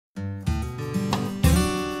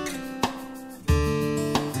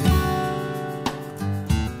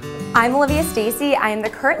I'm Olivia Stacy. I am the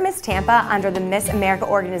current Miss Tampa under the Miss America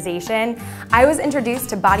organization. I was introduced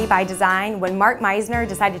to Body by Design when Mark Meisner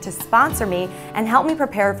decided to sponsor me and help me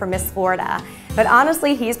prepare for Miss Florida. But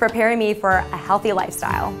honestly, he's preparing me for a healthy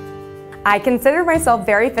lifestyle. I consider myself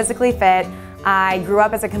very physically fit. I grew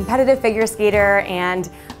up as a competitive figure skater and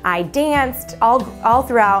I danced all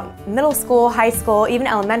throughout middle school, high school, even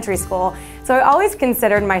elementary school. So I always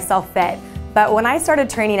considered myself fit. But when I started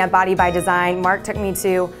training at Body by Design, Mark took me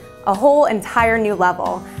to a whole entire new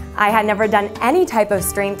level. I had never done any type of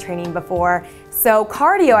strength training before, so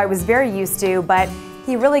cardio I was very used to, but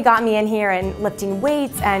he really got me in here and lifting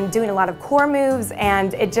weights and doing a lot of core moves,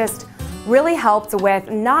 and it just really helped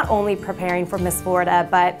with not only preparing for Miss Florida,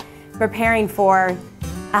 but preparing for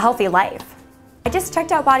a healthy life. I just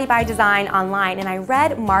checked out Body by Design online and I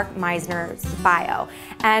read Mark Meisner's bio.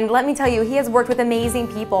 And let me tell you, he has worked with amazing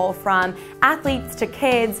people, from athletes to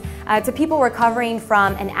kids, to people recovering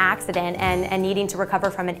from an accident and needing to recover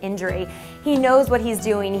from an injury. He knows what he's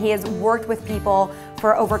doing. He has worked with people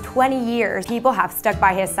for over 20 years. People have stuck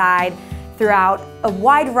by his side throughout a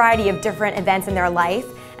wide variety of different events in their life,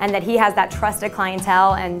 and that he has that trusted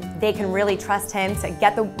clientele and they can really trust him to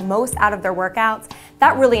get the most out of their workouts.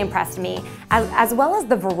 That really impressed me, as well as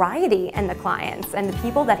the variety in the clients and the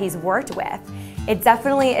people that he's worked with. It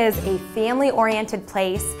definitely is a family-oriented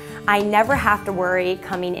place. I never have to worry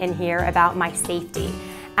coming in here about my safety.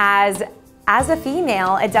 As a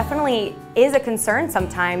female, it definitely is a concern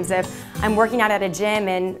sometimes if I'm working out at a gym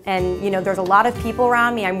and you know, there's a lot of people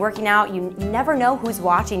around me, I'm working out, you never know who's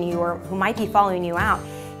watching you or who might be following you out.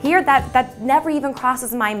 Here, that never even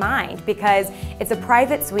crosses my mind because it's a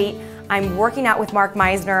private suite. I'm working out with Mark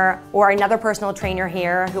Meisner or another personal trainer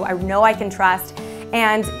here who I know I can trust,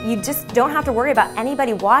 and you just don't have to worry about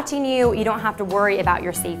anybody watching you. You don't have to worry about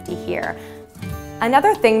your safety here.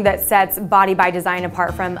 Another thing that sets Body by Design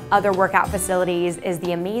apart from other workout facilities is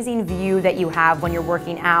the amazing view that you have when you're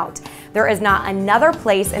working out. There is not another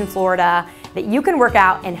place in Florida that you can work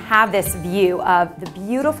out and have this view of the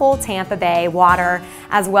beautiful Tampa Bay water,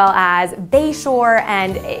 as well as Bayshore,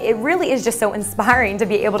 and it really is just so inspiring to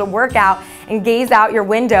be able to work out and gaze out your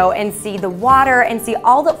window and see the water and see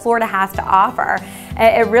all that Florida has to offer.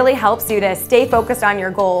 It really helps you to stay focused on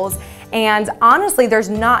your goals, and honestly, there's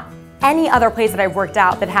not any other place that I've worked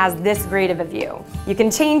out that has this great of a view. You can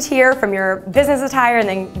change here from your business attire and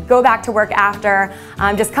then go back to work after.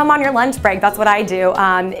 Just come on your lunch break, that's what I do.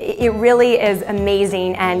 It really is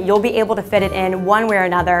amazing, and you'll be able to fit it in one way or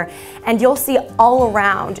another, and you'll see all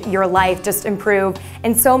around your life just improve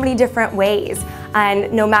in so many different ways.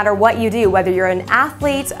 And no matter what you do, whether you're an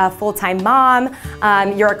athlete, a full-time mom,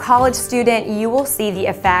 you're a college student, you will see the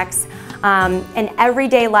effects in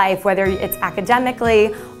everyday life, whether it's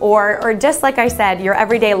academically or just like I said, your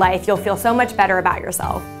everyday life. You'll feel so much better about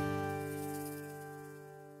yourself.